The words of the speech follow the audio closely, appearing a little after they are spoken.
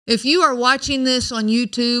If you are watching this on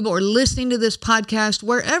YouTube or listening to this podcast,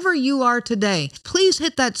 wherever you are today, please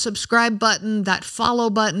hit that subscribe button, that follow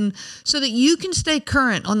button, so that you can stay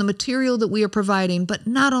current on the material that we are providing. But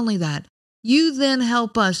not only that, you then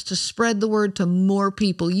help us to spread the word to more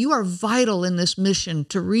people. You are vital in this mission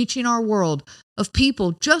to reaching our world of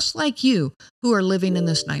people just like you who are living in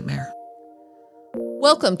this nightmare.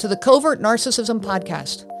 Welcome to the Covert Narcissism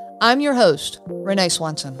Podcast. I'm your host, Renee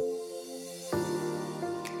Swanson.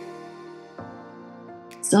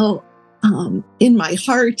 So in my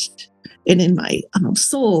heart and in my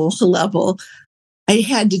soul level, I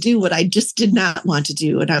had to do what I just did not want to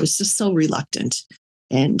do. And I was just so reluctant.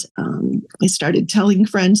 And I started telling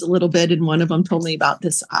friends a little bit. And one of them told me about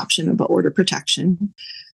this option of order protection.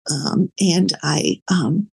 And I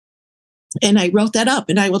wrote that up.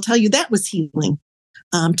 And I will tell you that was healing,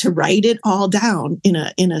 to write it all down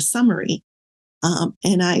in a summary.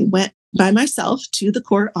 And I went by myself to the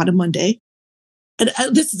court on a Monday. And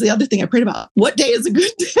this is the other thing I prayed about. What day is a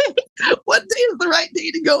good day? What day is the right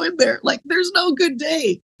day to go in there? Like, there's no good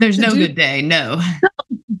day. There's no good day. No.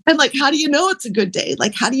 And like, how do you know it's a good day?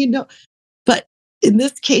 Like, how do you know? But in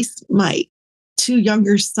this case, my two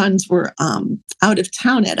younger sons were out of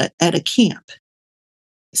town at a camp.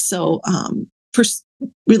 So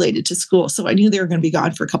related to school. So I knew they were going to be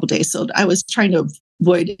gone for a couple of days. So I was trying to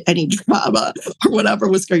avoid any drama or whatever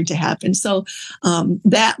was going to happen. So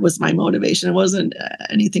that was my motivation. It wasn't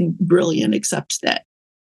anything brilliant, except that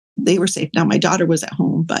they were safe. Now my daughter was at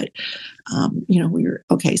home, but we were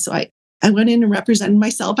okay. So I went in and represented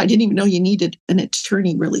myself. I didn't even know you needed an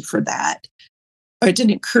attorney really for that, or it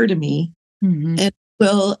didn't occur to me. Mm-hmm.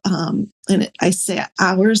 And I sat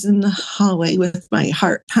hours in the hallway with my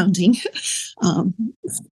heart pounding,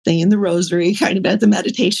 saying the rosary, kind of as a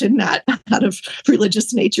meditation, not out of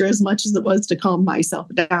religious nature as much as it was to calm myself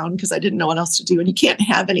down, because I didn't know what else to do. And you can't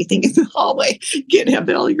have anything in the hallway. You can't have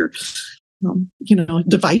all your,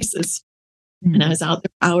 devices. Mm-hmm. And I was out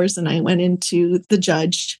there hours, and I went into the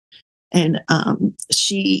judge, and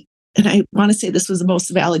and I want to say this was the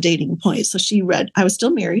most validating point. So she read, I was still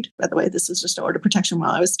married, by the way. This was just order protection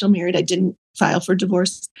while I was still married. I didn't file for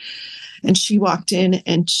divorce. And she walked in,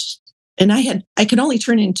 and I could only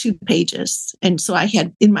turn in 2 pages. And so I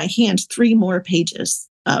had in my hand 3 more pages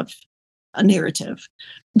of a narrative,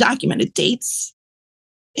 documented dates,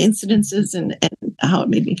 incidences, and how it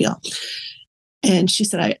made me feel. And she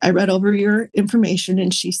said, I read over your information.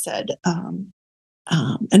 And she said,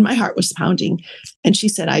 and my heart was pounding. And she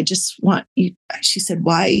said, I just want you, she said,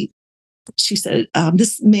 why? She said,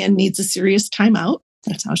 this man needs a serious timeout.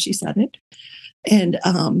 That's how she said it.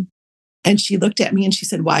 And she looked at me and she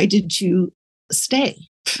said, why did you stay?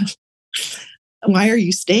 Why are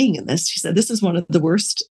you staying in this? She said, this is one of the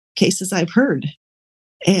worst cases I've heard.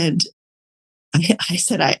 And I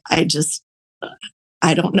said,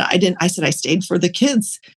 I don't know. I said, I stayed for the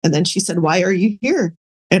kids. And then she said, why are you here?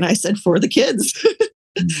 And I said, for the kids.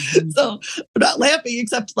 Mm-hmm. So I'm not laughing,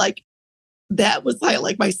 except like that was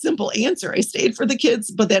like my simple answer. I stayed for the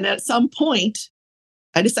kids. But then at some point,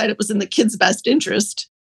 I decided it was in the kids' best interest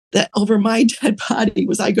that over my dead body,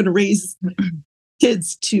 was I going to raise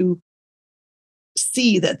kids to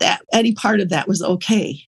see that any part of that was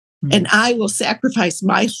okay. Mm-hmm. And I will sacrifice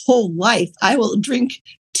my whole life. I will drink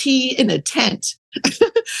tea in a tent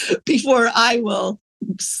before I will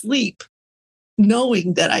sleep,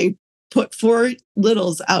 knowing that I put 4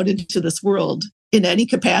 littles out into this world in any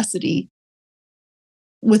capacity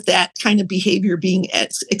with that kind of behavior being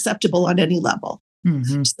acceptable on any level.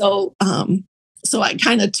 Mm-hmm. So I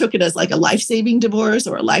kind of took it as like a life-saving divorce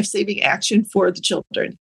or a life-saving action for the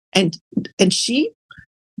children. And she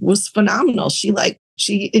was phenomenal.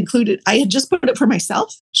 She included, I had just put it for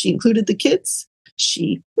myself. She included the kids.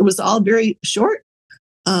 It was all very short.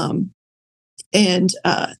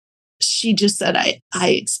 She just said,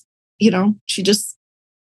 she just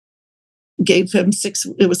gave him 6,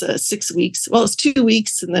 it was 6 weeks. Well, it's 2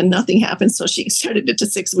 weeks and then nothing happened. So she extended it to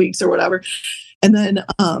 6 weeks or whatever. And then,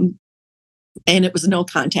 and it was no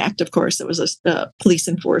contact, of course. It was a police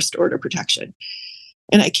enforced order protection.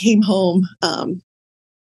 And I came home. And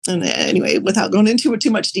anyway, without going into too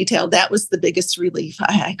much detail, that was the biggest relief.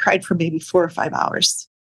 I cried for maybe 4 or 5 hours.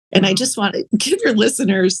 And I just want to give your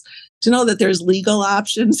listeners to know that there's legal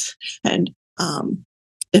options. And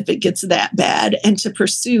if it gets that bad, and to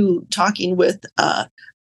pursue talking with a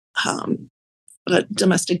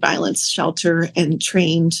domestic violence shelter and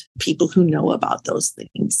trained people who know about those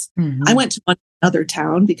things. Mm-hmm. I went to one other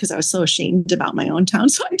town because I was so ashamed about my own town.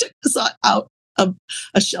 So I took this out of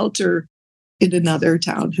a shelter in another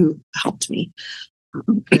town who helped me.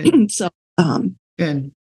 So,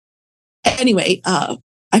 good. Anyway,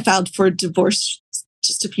 I filed for divorce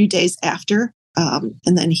just a few days after.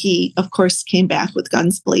 And then he, of course, came back with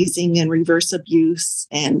guns blazing and reverse abuse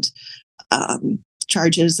and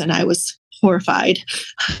charges. And I was horrified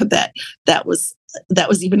that that was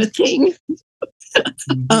even a thing.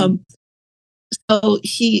 Mm-hmm.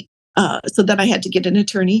 So then I had to get an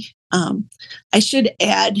attorney. I should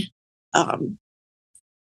add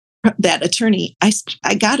that attorney,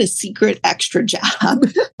 I got a secret extra job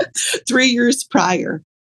 3 years prior.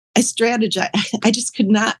 I strategized. I just could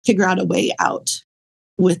not figure out a way out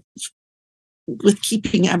with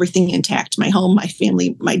keeping everything intact, my home, my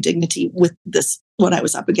family, my dignity, with this, what I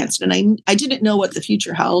was up against. And I didn't know what the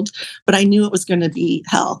future held, but I knew it was going to be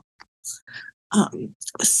hell.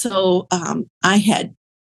 So I had,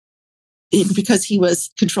 because he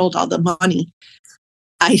controlled all the money,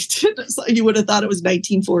 so you would have thought it was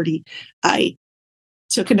 1940. I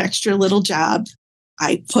took an extra little job.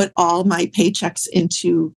 I put all my paychecks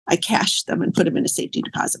I cashed them and put them in a safety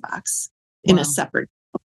deposit box in a separate,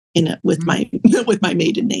 with my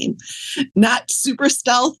maiden name. Not super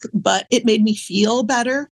stealth, but it made me feel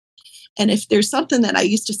better. And if there's something that I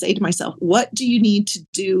used to say to myself, what do you need to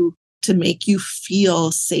do to make you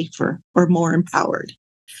feel safer or more empowered?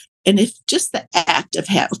 And if just the act of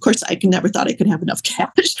course, I never thought I could have enough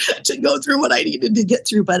cash to go through what I needed to get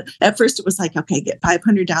through. But at first it was like, okay, get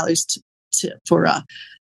 $500 for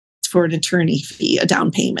an attorney fee, a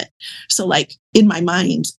down payment. So like in my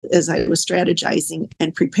mind, as I was strategizing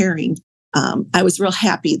and preparing, I was real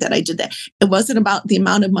happy that I did that. It wasn't about the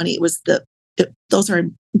amount of money. It was those are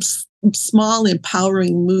small,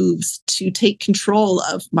 empowering moves to take control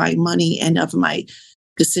of my money and of my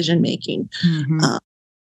decision making. Mm-hmm.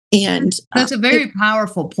 And that's a very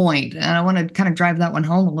powerful point. And I want to kind of drive that one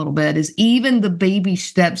home a little bit, is even the baby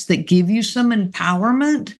steps that give you some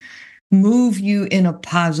empowerment move you in a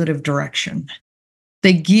positive direction.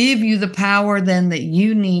 They give you the power then that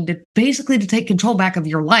you need to basically to take control back of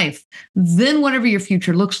your life. Then whatever your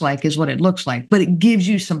future looks like is what it looks like, but it gives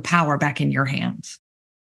you some power back in your hands.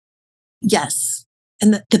 Yes.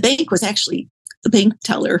 And the bank was actually, the bank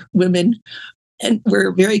teller women and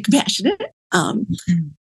were very compassionate.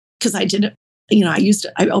 Because I didn't,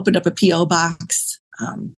 I opened up a P.O. box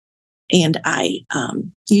and I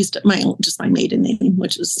used my maiden name,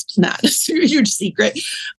 which is not a huge secret.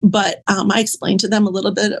 But I explained to them a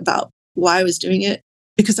little bit about why I was doing it,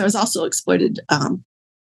 because I was also exploited. I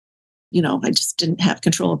just didn't have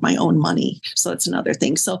control of my own money. So that's another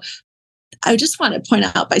thing. So I just want to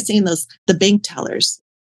point out, by saying the bank tellers,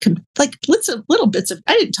 little bits of,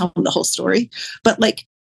 I didn't tell them the whole story, but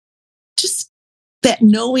just that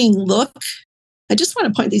knowing look. I just want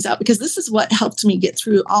to point these out because this is what helped me get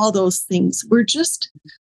through all those things. Were just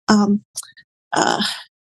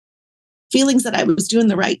feelings that I was doing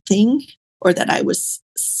the right thing, or that I was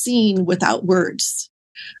seen without words.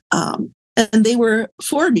 And they were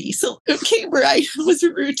for me. So it came where I was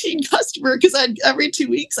a routine customer, because every 2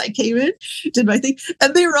 weeks I came in, did my thing,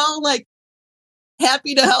 and they were all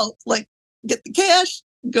happy to help, get the cash,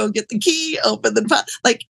 go get the key, open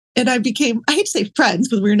the and I hate to say friends,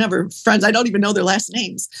 because we were never friends. I don't even know their last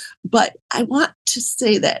names. But I want to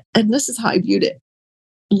say that, and this is how I viewed it,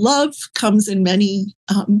 love comes in many,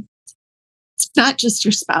 it's not just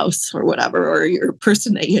your spouse or whatever, or your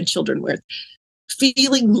person that you had children with.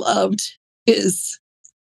 Feeling loved is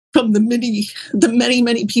from the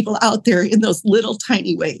many people out there in those little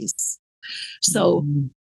tiny ways. So,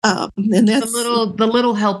 and that's the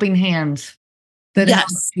little helping hands that help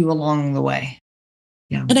you along the way.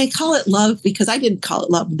 Yeah. And I call it love because I didn't call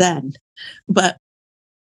it love then, but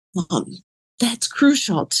that's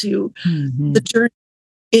crucial to the journey.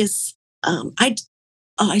 Is I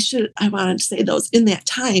wanted to say those in that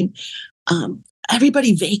time,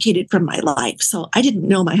 everybody vacated from my life. So I didn't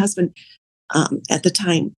know my husband at the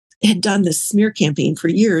time had done this smear campaign for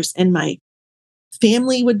years, and my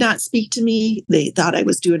family would not speak to me. They thought I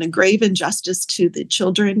was doing a grave injustice to the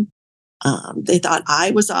children. They thought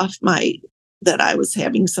I was that I was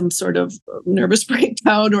having some sort of nervous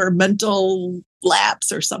breakdown or mental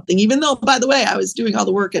lapse or something, even though, by the way, I was doing all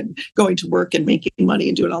the work and going to work and making money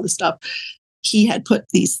and doing all this stuff. He had put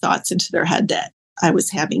these thoughts into their head that I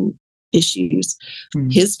was having issues.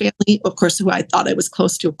 His family, of course, who I thought I was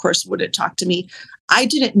close to, of course, wouldn't talk to me. I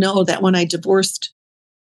didn't know that when I divorced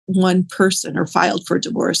one person or filed for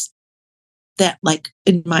divorce, that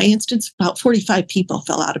in my instance, about 45 people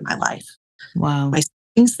fell out of my life. Wow. My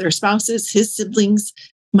their spouses, his siblings,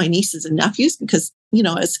 my nieces and nephews, because,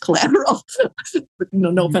 as collateral,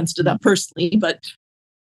 no offense to them personally,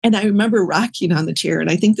 and I remember rocking on the chair,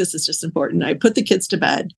 and I think this is just important. I put the kids to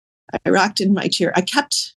bed. I rocked in my chair. I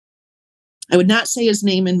kept I would not say his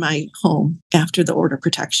name in my home after the order of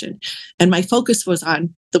protection. And my focus was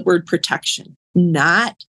on the word protection,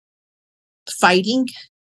 not fighting,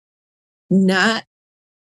 not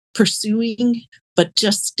pursuing, but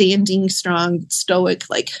just standing strong, stoic,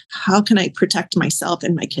 like, how can I protect myself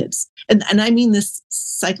and my kids? And I mean this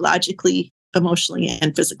psychologically, emotionally,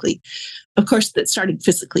 and physically. Of course, that started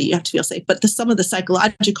physically, you have to feel safe, but some of the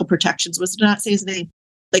psychological protections was to not say his name.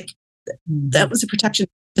 Like, that was a protection.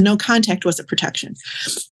 The no contact was a protection.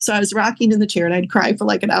 So I was rocking in the chair and I'd cry for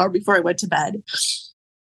like an hour before I went to bed.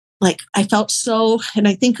 Like, I felt so, and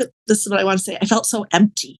I think this is what I want to say, I felt so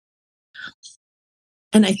empty.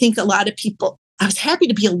 And I think a lot of people, I was happy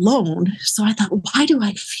to be alone. So I thought, why do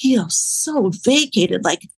I feel so vacated?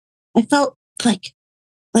 Like, I felt like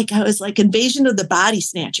I was like Invasion of the Body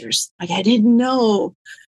Snatchers. Like, I had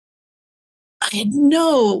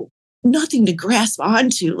nothing to grasp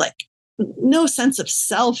onto, like no sense of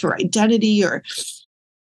self or identity, or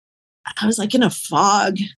I was like in a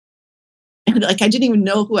fog. And like, I didn't even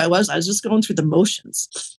know who I was. I was just going through the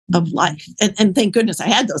motions of life. And thank goodness I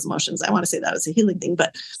had those emotions. I want to say that was a healing thing.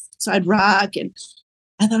 But so I'd rock and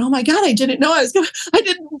I thought, oh my God, I didn't plan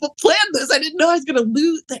this. I didn't know I was going to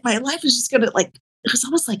lose, that my life was just going to, like, it was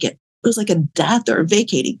almost like it was like a death or a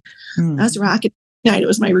vacating. I was rocking night. It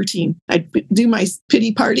was my routine. I'd do my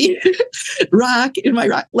pity party, rock in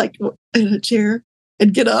a chair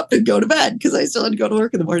and get up and go to bed because I still had to go to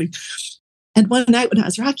work in the morning. And one night when I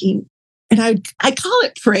was rocking, and I call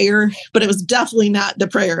it prayer, but it was definitely not the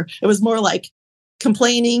prayer. It was more like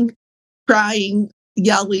complaining, crying,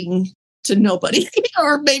 yelling to nobody,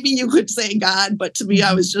 or maybe you could say God, but to me,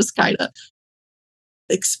 I was just kind of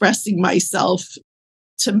expressing myself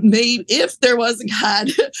to maybe, if there was a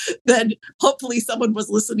God, then hopefully someone was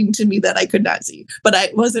listening to me that I could not see. But I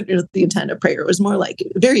wasn't the intent of prayer. It was more like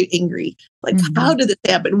very angry. Like, how did this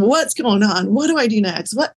happen? What's going on? What do I do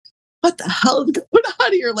next? What the hell is going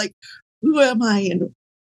on here? Like, who am I? And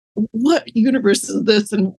what universe is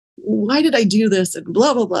this? And why did I do this? And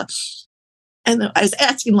blah, blah, blah. And I was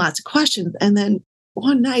asking lots of questions. And then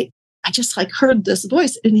one night I just like heard this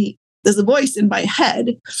voice, and there's a voice in my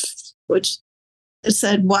head, which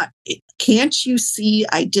said, what, can't you see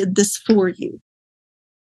I did this for you?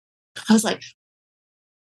 I was like,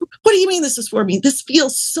 what do you mean this is for me? This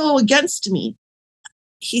feels so against me.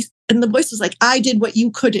 And the voice was like, I did what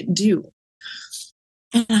you couldn't do.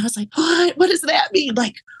 And I was like, what does that mean?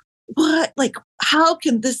 Like, what, like, how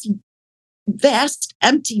can this vast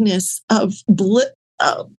emptiness of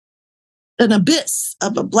an abyss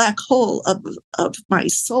of a black hole of my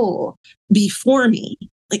soul before me?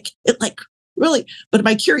 Like, it, like, really, but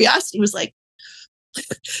my curiosity was like,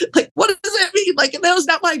 what does that mean? Like, and that was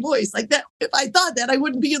not my voice. Like, that, if I thought that, I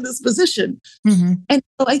wouldn't be in this position. And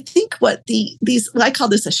so I think what I call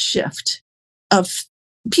this a shift of,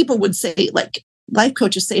 people would say, like, life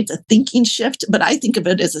coaches say it's a thinking shift, but I think of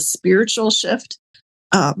it as a spiritual shift,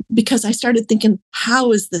 because I started thinking,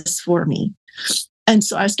 how is this for me? And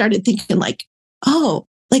so I started thinking like, oh,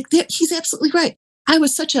 like he's absolutely right. I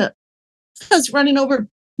was bending over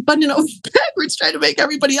backwards, trying to make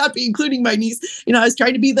everybody happy, including my niece. I was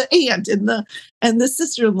trying to be the aunt and the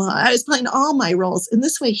sister-in-law. I was playing all my roles. And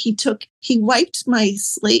this way he wiped my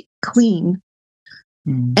slate clean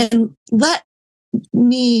and let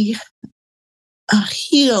me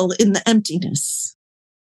heal in the emptiness.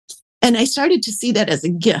 And I started to see that as a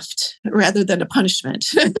gift rather than a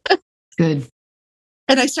punishment. Good.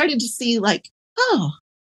 And I started to see like, oh,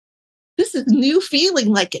 this is new feeling.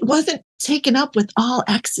 Like, it wasn't taken up with all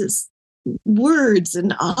X's words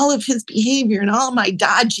and all of his behavior and all my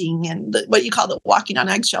dodging and what you call the walking on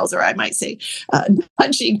eggshells, or I might say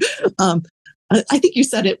punching. I think you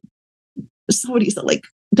said it, somebody said like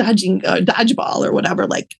dodging dodgeball or whatever.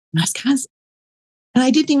 Like, I was constantly, and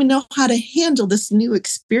I didn't even know how to handle this new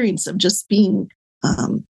experience of just being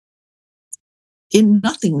in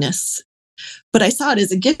nothingness. But I saw it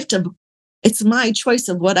as a gift of, it's my choice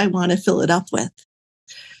of what I want to fill it up with.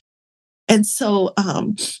 And so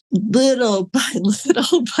little by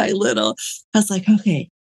little, I was like, okay,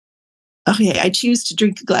 I choose to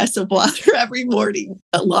drink a glass of water every morning,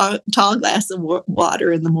 a long, tall glass of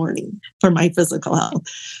water in the morning for my physical health.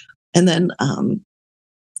 And then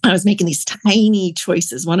I was making these tiny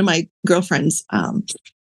choices. One of my girlfriends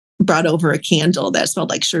brought over a candle that smelled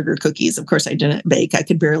like sugar cookies. Of course, I didn't bake. I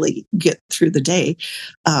could barely get through the day.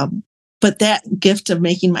 But that gift of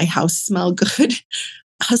making my house smell good,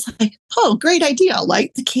 I was like, oh, great idea. I'll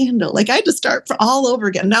light the candle. Like, I had to start all over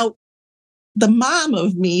again. Now, the mom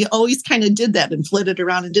of me always kind of did that and flitted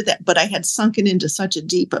around and did that. But I had sunken into such a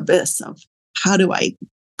deep abyss of how do I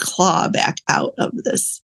claw back out of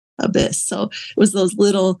this abyss. So it was those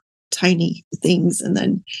little tiny things. And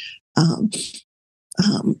then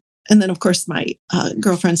of course, my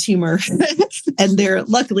girlfriend's humor. And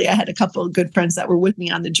luckily, I had a couple of good friends that were with me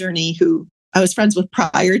on the journey who I was friends with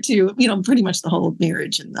prior to, pretty much the whole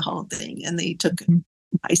marriage and the whole thing. And they took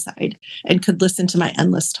my side and could listen to my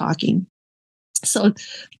endless talking. So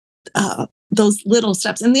those little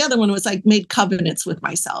steps. And the other one was like made covenants with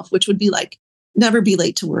myself, which would be like, never be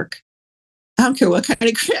late to work. I don't care what kind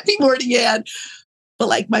of crappy morning you had. But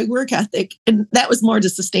like my work ethic, and that was more to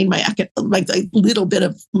sustain my like a little bit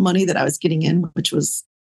of money that I was getting in, which was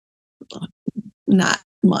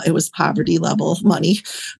it was poverty level money,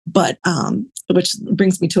 but which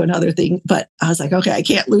brings me to another thing. But I was like, okay, I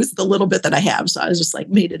can't lose the little bit that I have. So I was just like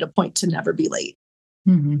made it a point to never be late.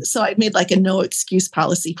 Mm-hmm. So I made like a no excuse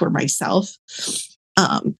policy for myself,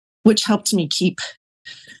 which helped me keep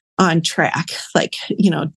on track, like,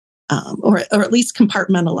 or at least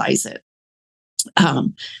compartmentalize it.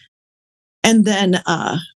 And then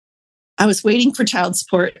I was waiting for child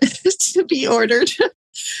support to be ordered.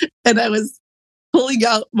 And I was pulling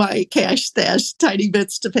out my cash stash, tiny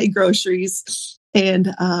bits to pay groceries. And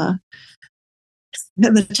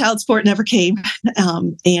the child support never came.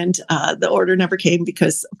 And the order never came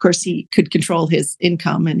because, of course, he could control his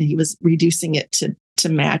income and he was reducing it to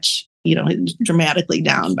match, dramatically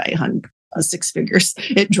down by 6 figures.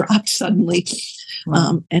 It dropped suddenly.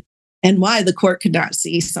 Wow. And why the court could not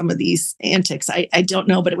see some of these antics, I don't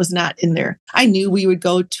know, but it was not in there. I knew we would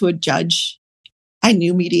go to a judge. I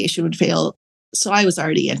knew mediation would fail. So I was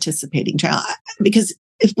already anticipating trial because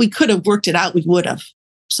if we could have worked it out, we would have.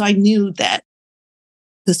 So I knew that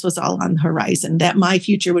this was all on the horizon, that my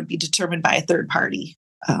future would be determined by a third party.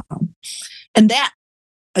 And that,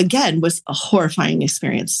 again, was a horrifying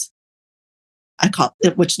experience. I call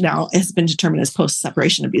it, which now has been determined as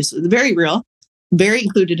post-separation abuse. It was very real. Very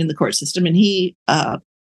included in the court system. And he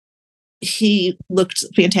looked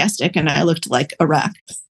fantastic and I looked like a wreck.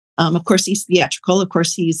 Of course, he's theatrical. Of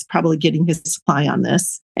course, he's probably getting his supply on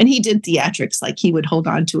this. And he did theatrics, like he would hold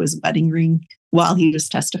on to his wedding ring while he was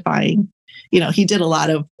testifying. He did a lot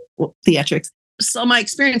of theatrics. So my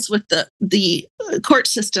experience with the court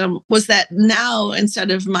system was that now,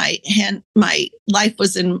 instead of my life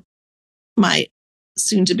was in my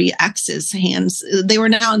soon-to-be ex's hands. They were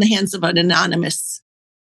now in the hands of another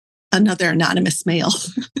anonymous male.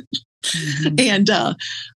 Mm-hmm. And I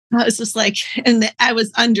was just like, and I was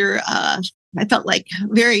I felt like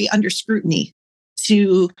very under scrutiny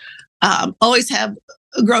to always have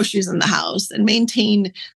groceries in the house and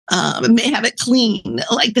maintain, have it clean.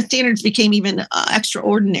 Like the standards became even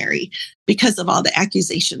extraordinary because of all the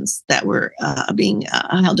accusations that were being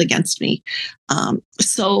held against me.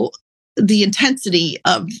 So the intensity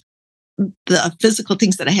of the physical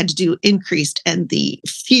things that I had to do increased, and the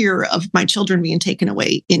fear of my children being taken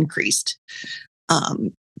away increased.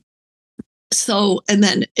 I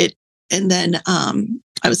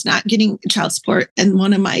was not getting child support, and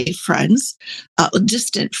one of my friends,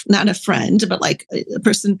 distant, not a friend, but like a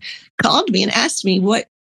person, called me and asked me,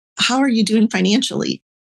 how are you doing financially?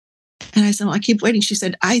 And I said, well, I keep waiting. She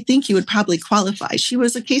said, I think you would probably qualify. She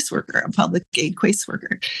was a caseworker, a public aid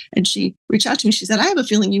caseworker. And she reached out to me. She said, I have a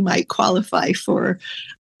feeling you might qualify to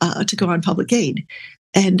go on public aid.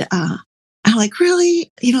 And I'm like,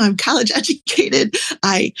 really? I'm college educated.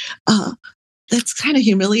 That's kind of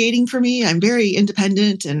humiliating for me. I'm very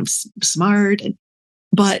independent and smart,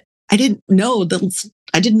 but I didn't know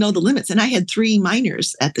the limits. And I had 3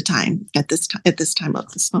 minors at this time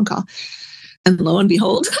of this phone call. And lo and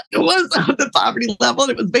behold, it was on the poverty level.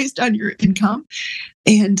 It was based on your income.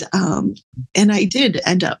 And I did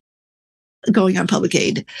end up going on public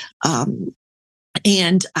aid.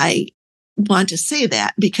 And I want to say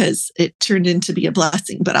that because it turned into be a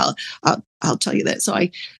blessing, but I'll tell you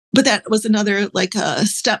that. But that was another like a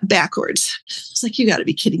step backwards. It's like, you got to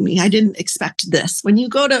be kidding me. I didn't expect this.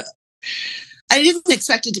 I didn't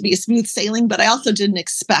expect it to be a smooth sailing, but I also didn't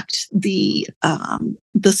expect the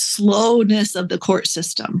slowness of the court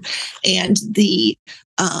system and the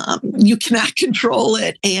you cannot control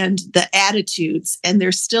it, and the attitudes. And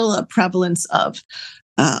there's still a prevalence of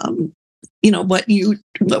what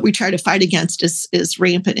we try to fight against is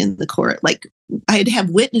rampant in the court. Like I had to have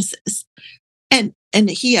witnesses, and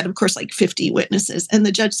he had, of course, like 50 witnesses. And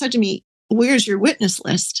the judge said to me, "Where's your witness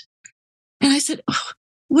list?" And I said, "Oh,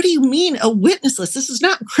 what do you mean a witness list? This is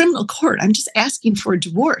not criminal court. I'm just asking for a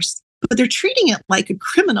divorce." But they're treating it like a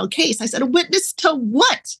criminal case. I said, "A witness to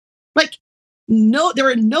what?" Like, no, there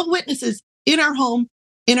were no witnesses in our home,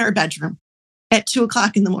 in our bedroom at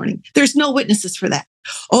 2:00 in the morning. There's no witnesses for that.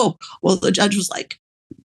 Oh, well, the judge was like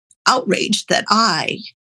outraged that I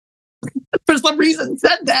for some reason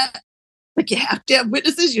said that. Like, you have to have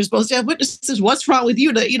witnesses. You're supposed to have witnesses. What's wrong with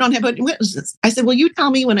you that you don't have any witnesses? I said, well, you tell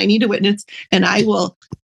me when I need a witness, and I'll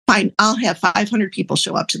have 500 people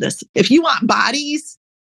show up to this. If you want bodies,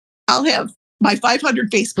 I'll have my 500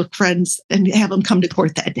 Facebook friends and have them come to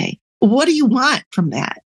court that day. What do you want from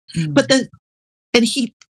that? But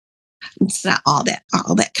it's not all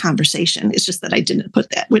that conversation. It's just that I didn't put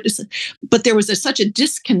that witness. But there was such a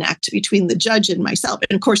disconnect between the judge and myself.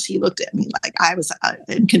 And of course, he looked at me like I was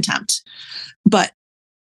in contempt. But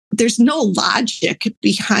there's no logic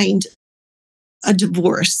behind a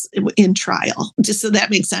divorce in trial. Just so that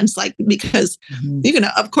makes sense. Like, because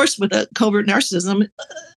of course, with a covert narcissism,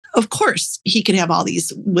 of course, he can have all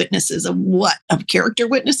these witnesses of character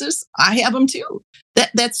witnesses. I have them too.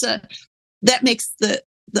 That makes the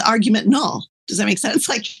argument null. Does that make sense?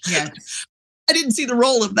 Like, yeah. I didn't see the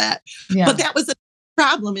role of that, but that was a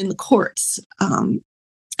problem in the courts.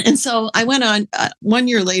 And so I went on 1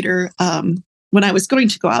 year later, when I was going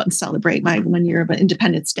to go out and celebrate my 1 year of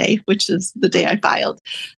Independence Day, which is the day I filed.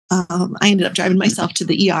 I ended up driving myself to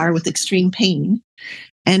the ER with extreme pain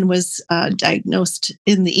and was diagnosed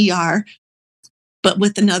in the ER, but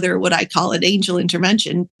with another, what I call an angel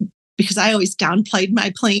intervention, because I always downplayed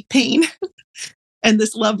my pain. And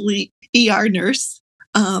this lovely ER nurse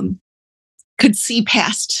could see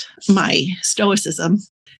past my stoicism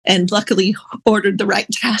and luckily ordered the right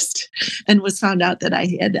test and was found out that I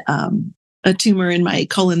had a tumor in my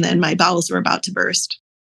colon and my bowels were about to burst.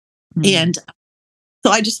 And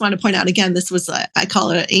so I just want to point out again, this was, I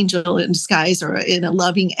call it an angel in disguise, or in a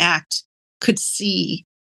loving act, could see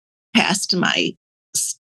past my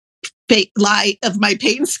lie of my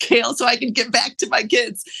pain scale so I could get back to my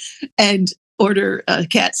kids and order a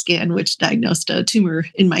CAT scan, which diagnosed a tumor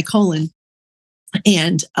in my colon.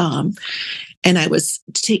 And I was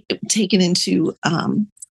taken into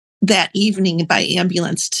that evening by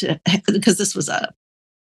ambulance because this was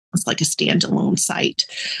like a standalone site,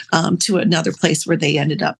 to another place where they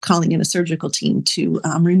ended up calling in a surgical team to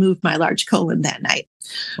remove my large colon that night.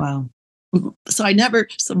 Wow. So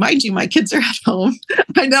mind you, my kids are at home.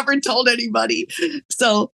 I never told anybody.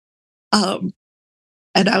 So,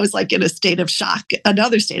 and I was like in a state of shock,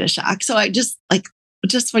 another state of shock. So I just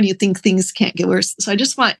when you think things can't get worse. So I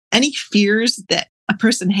just want any fears that a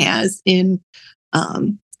person has in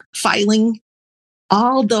filing,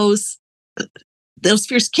 all those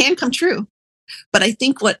fears can come true. But I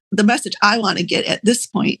think what the message I want to get at this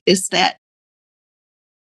point is that,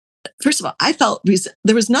 first of all, I felt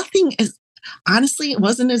there was nothing honestly, it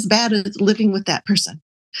wasn't as bad as living with that person.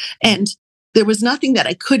 And there was nothing that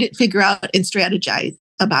I couldn't figure out and strategize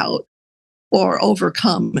about or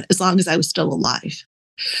overcome as long as I was still alive.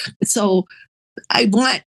 So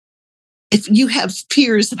if you have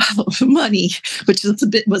fears about money, which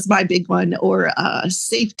was my big one, or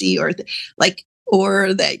safety, or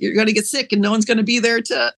or that you're going to get sick and no one's going to be there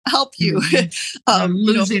to help you.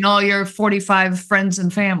 Losing all your 45 friends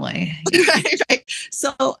and family. Right.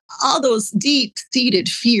 So all those deep-seated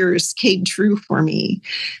fears came true for me.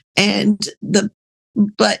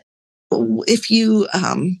 But if you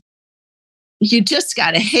just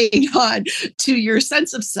got to hang on to your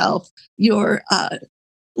sense of self, your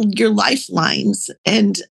lifelines,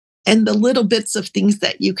 and the little bits of things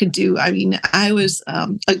that you could do. I mean, I was,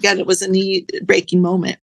 again, it was a knee-breaking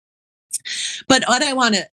moment. But what I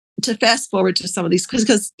want to fast forward to some of these,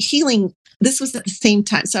 because healing, this was at the same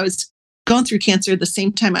time. So I was going through cancer at the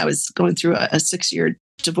same time I was going through a 6-year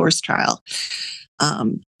divorce trial.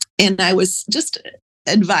 And I was just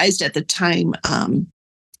advised at the time,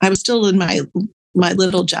 I was still in my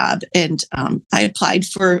little job, and I applied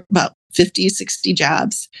for about 50, 60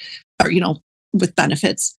 jobs, or, with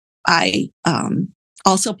benefits. I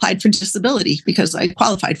also applied for disability because I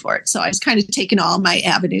qualified for it. So I was kind of taking all my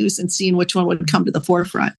avenues and seeing which one would come to the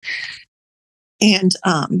forefront. And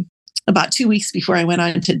about 2 weeks before I went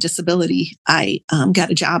on to disability, I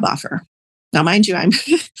got a job offer. Now, mind you, I'm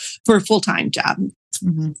for a full-time job.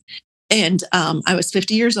 Mm-hmm. And I was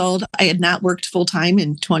 50 years old. I had not worked full-time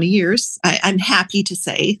in 20 years. I'm happy to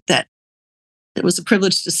say that it was a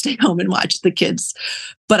privilege to stay home and watch the kids.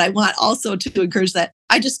 But I want also to encourage that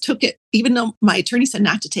I just took it, even though my attorney said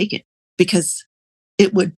not to take it, because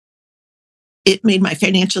it made my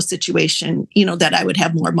financial situation, that I would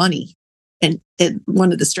have more money. And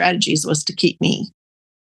one of the strategies was to keep me,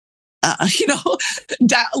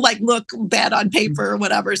 look bad on paper or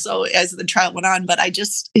whatever. So as the trial went on, but I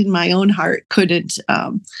just, in my own heart, couldn't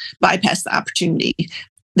bypass the opportunity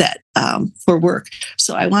that for work.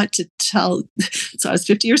 So I want to so I was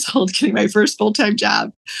 50 years old, getting my first full-time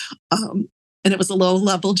job. And it was a low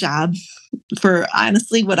level job for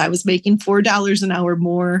honestly what I was making, $4 an hour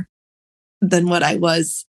more than what I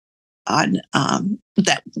was on,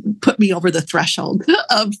 that put me over the threshold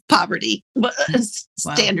of poverty,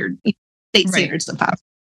 standard state standards of poverty.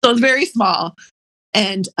 So it was very small.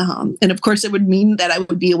 And of course it would mean that I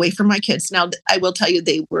would be away from my kids. Now I will tell you,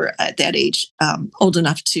 they were at that age, old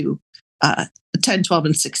enough to, 10, 12,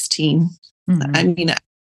 and 16. Mm-hmm. I mean,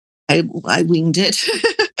 I winged it.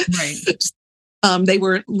 Right. They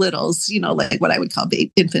were littles, like what I would call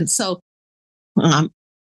baby infants. So,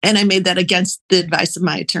 and I made that against the advice of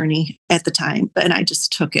my attorney at the time, and I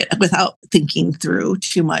just took it without thinking through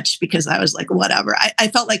too much because I was like, whatever. I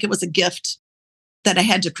felt like it was a gift that I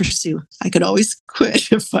had to pursue. I could always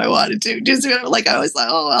quit if I wanted to. Just like I always thought,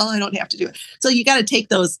 oh, well, I don't have to do it. So you got to take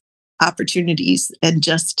those opportunities and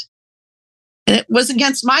it was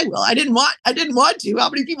against my will. I didn't want to. How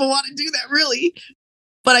many people want to do that, really?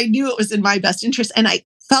 But I knew it was in my best interest. And I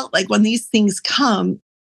felt like when these things come,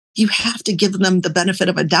 you have to give them the benefit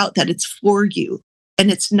of a doubt that it's for you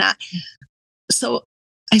and it's not. So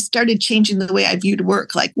I started changing the way I viewed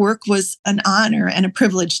work. Like work was an honor and a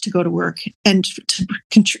privilege to go to work and to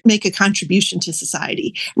make a contribution to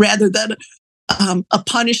society rather than a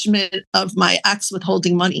punishment of my ex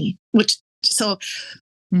withholding money,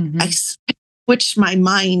 I switched my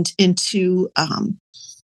mind into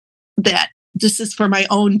that this is for my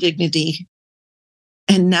own dignity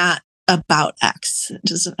and not about X.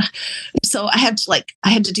 So I had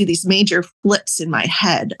to do these major flips in my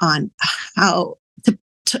head on how to.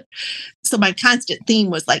 So my constant theme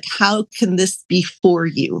was like, how can this be for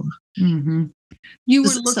you? Mm-hmm. You were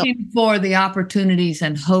looking for the opportunities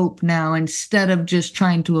and hope now instead of just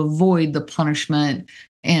trying to avoid the punishment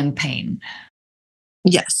and pain.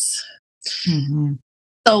 Yes. Mm-hmm.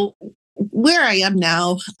 So where I am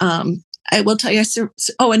now, I will tell you.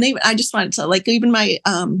 I just wanted to even my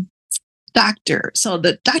doctor. So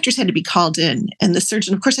the doctors had to be called in, and the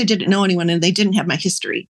surgeon. Of course, I didn't know anyone, and they didn't have my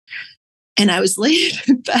history. And I was laying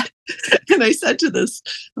in bed, and I said to this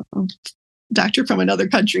doctor from another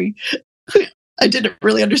country, I didn't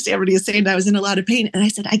really understand what he was saying. I was in a lot of pain, and I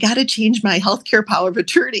said, I got to change my healthcare power of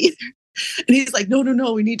attorney. And he's like,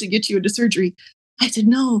 no, we need to get you into surgery. I said,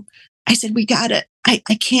 no. I said, we got it. I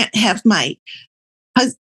can't have my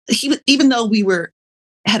husband. Even though we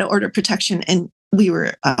had an order of protection and we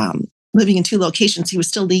were living in two locations, he was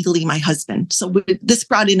still legally my husband. So this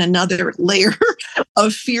brought in another layer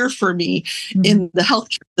of fear for me in the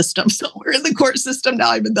healthcare system. So we're in the court system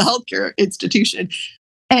now. I'm in the healthcare institution.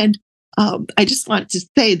 And I just want to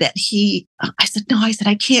say that I said,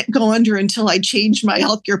 I can't go under until I change my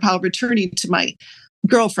healthcare power of attorney to my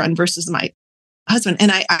girlfriend versus my husband.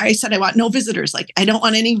 And I said, I want no visitors. Like, I don't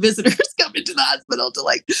want any visitors coming to the hospital to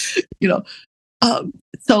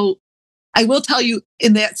so I will tell you,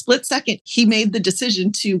 in that split second, he made the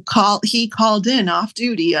decision he called in off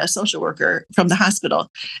duty, a social worker from the hospital.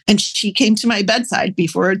 And she came to my bedside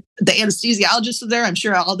before the anesthesiologist was there. I'm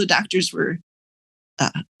sure all the doctors were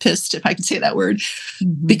pissed, if I could say that word,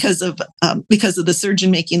 because of the surgeon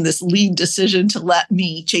making this lead decision to let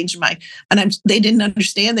me change they didn't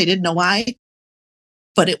understand. They didn't know why.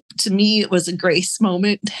 But to me, it was a grace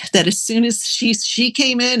moment that as soon as she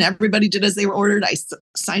came in, everybody did as they were ordered. I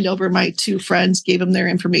signed over my two friends, gave them their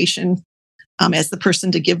information as the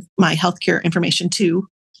person to give my healthcare information to,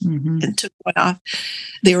 and took one off.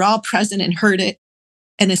 They were all present and heard it.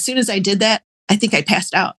 And as soon as I did that, I think I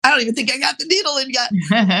passed out. I don't even think I got the needle in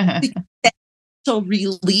yet. So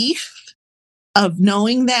relief of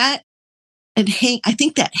knowing that, and I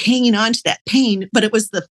think that hanging on to that pain, but it was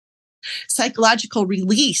the psychological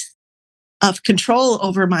release of control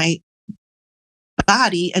over my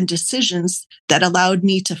body and decisions that allowed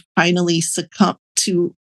me to finally succumb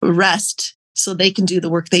to rest so they can do the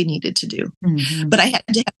work they needed to do. But I had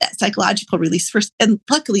to have that psychological release first. And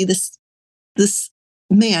luckily this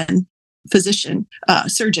man, physician,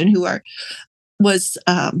 surgeon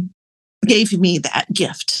gave me that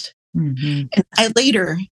gift. And I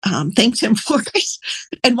later thanked him for it,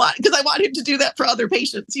 and because I want him to do that for other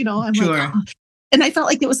patients. I'm sure. like, and I felt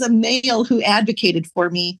like it was a male who advocated for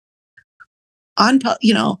me on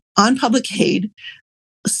public aid,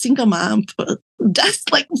 a single mom. That's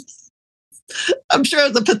like, I'm sure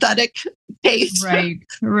it was a pathetic case, right?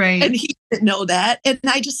 And he didn't know that, and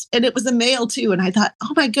it was a male too. And I thought,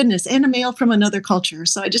 oh my goodness, and a male from another culture.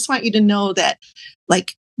 So I just want you to know that,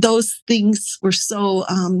 like, those things were so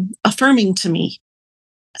affirming to me.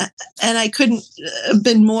 And I couldn't have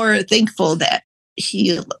been more thankful that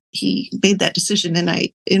he made that decision.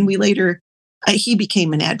 And we later, he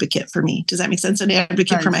became an advocate for me. Does that make sense? An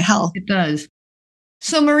advocate for my health. It does.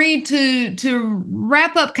 So Marie, to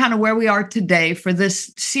wrap up kind of where we are today for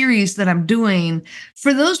this series that I'm doing,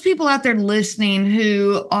 for those people out there listening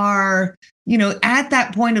who are, at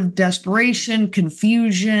that point of desperation,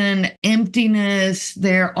 confusion, emptiness,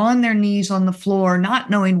 they're on their knees on the floor, not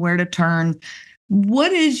knowing where to turn.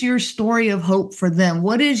 What is your story of hope for them?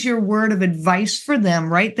 What is your word of advice for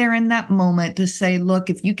them right there in that moment to say, look,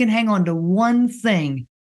 if you can hang on to one thing,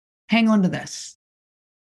 hang on to this?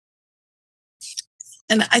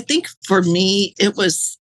 And I think for me, it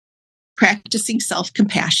was practicing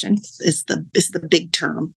self-compassion is the big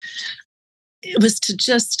term. It was to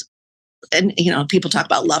just, and people talk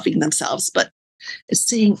about loving themselves, but it's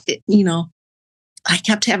saying, I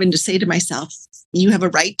kept having to say to myself, you have a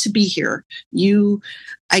right to be here.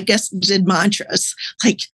 I guess, did mantras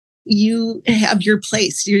like, you have your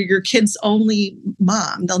place. You're your kid's only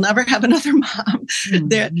mom. They'll never have another mom.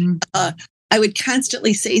 Mm-hmm. I would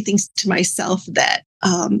constantly say things to myself that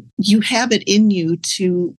you have it in you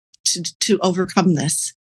to overcome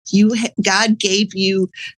this. God gave you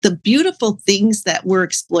the beautiful things that were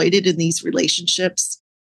exploited in these relationships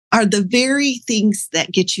are the very things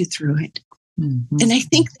that get you through it. Mm-hmm. And I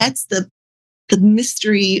think that's the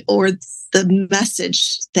mystery or the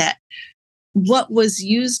message, that what was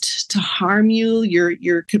used to harm you,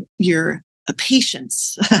 your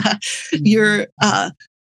patience, mm-hmm.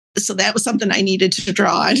 So that was something I needed to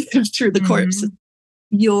draw on through the course. Mm-hmm.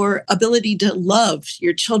 Your ability to love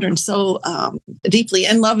your children so deeply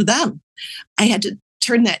and love them. I had to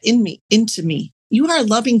turn that into me. You are a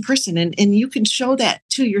loving person, and you can show that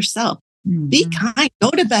to yourself. Mm-hmm. Be kind,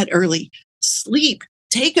 go to bed early, sleep,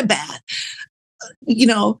 take a bath,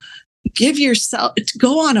 give yourself,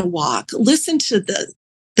 go on a walk, listen to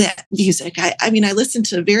that music. I listen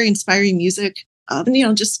to very inspiring music.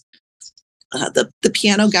 The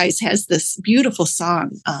Piano Guys has this beautiful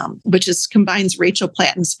song, which combines Rachel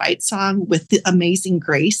Platten's Fight Song with the Amazing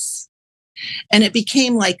Grace. And it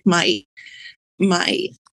became like my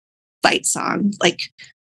fight song.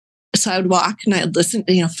 So I would walk and I'd listen,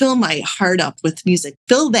 fill my heart up with music,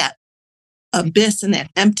 fill that abyss and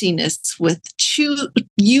that emptiness with choose.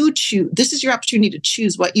 This is your opportunity to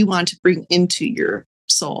choose what you want to bring into your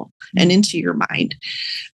soul and into your mind.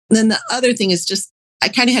 And then the other thing is just, I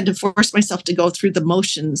kind of had to force myself to go through the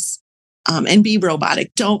motions and be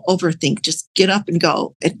robotic. Don't overthink. Just get up and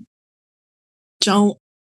go. And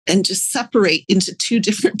just separate into two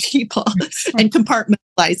different people and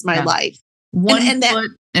compartmentalize my life. One foot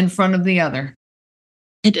in front of the other.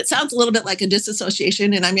 And it sounds a little bit like a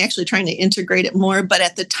disassociation, and I'm actually trying to integrate it more. But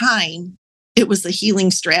at the time, it was a healing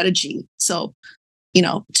strategy. So,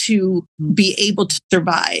 to be able to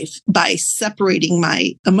survive by separating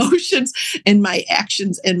my emotions and my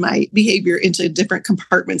actions and my behavior into different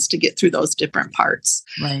compartments to get through those different parts.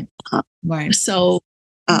 Right. Right. So,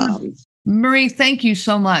 Marie, thank you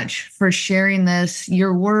so much for sharing this.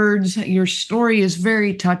 Your words, your story is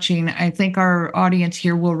very touching. I think our audience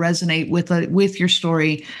here will resonate with your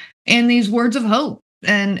story and these words of hope.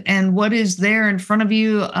 And what is there in front of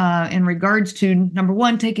you in regards to, number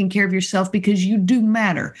one, taking care of yourself, because you do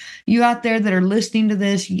matter. You out there that are listening to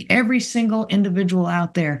this, every single individual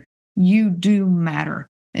out there, you do matter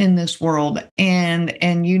in this world,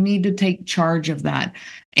 and you need to take charge of that.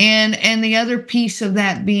 And the other piece of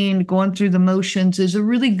that being going through the motions is a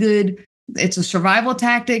really good, it's a survival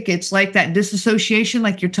tactic. It's like that disassociation,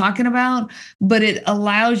 like you're talking about, but it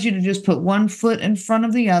allows you to just put one foot in front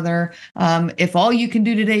of the other. If all you can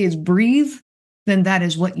do today is breathe, then that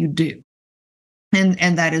is what you do.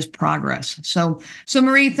 And that is progress. So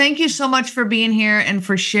Marie, thank you so much for being here and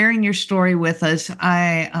for sharing your story with us.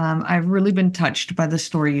 I've really been touched by the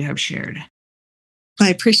story you have shared. I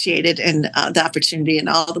appreciate it, and the opportunity and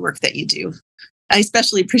all the work that you do. I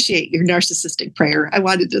especially appreciate your narcissistic prayer. I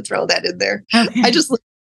wanted to throw that in there. Okay. I just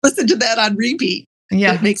listened to that on repeat.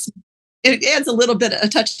 Yeah, it adds a little bit, a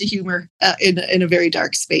touch of humor in a very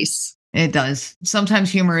dark space. It does.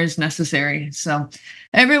 Sometimes humor is necessary. So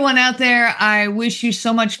everyone out there, I wish you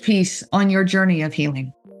so much peace on your journey of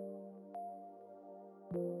healing.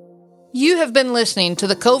 You have been listening to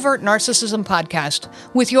the Covert Narcissism Podcast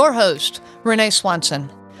with your host, Renee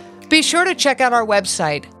Swanson. Be sure to check out our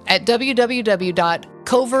website at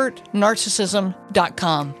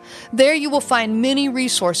www.covertnarcissism.com. There you will find many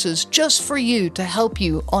resources just for you to help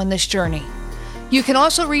you on this journey. You can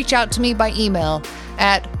also reach out to me by email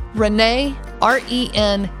at Renee,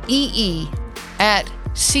 RENEE, at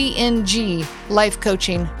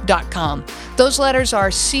cnglifecoaching.com. Those letters are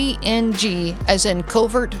CNG, as in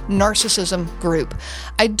Covert Narcissism Group.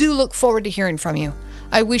 I do look forward to hearing from you.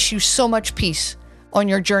 I wish you so much peace on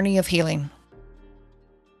your journey of healing.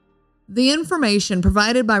 The information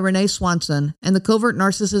provided by Renee Swanson and the Covert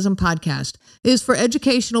Narcissism podcast is for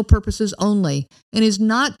educational purposes only and is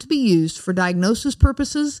not to be used for diagnosis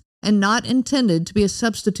purposes and not intended to be a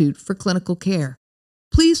substitute for clinical care.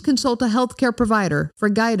 Please consult a healthcare provider for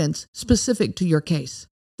guidance specific to your case.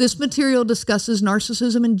 This material discusses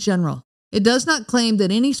narcissism in general. It does not claim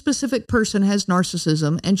that any specific person has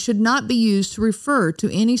narcissism and should not be used to refer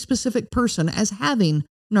to any specific person as having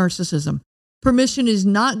narcissism. Permission is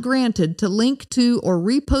not granted to link to or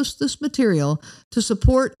repost this material to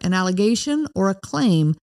support an allegation or a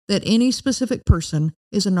claim that any specific person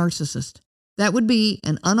is a narcissist. That would be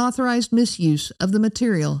an unauthorized misuse of the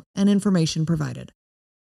material and information provided.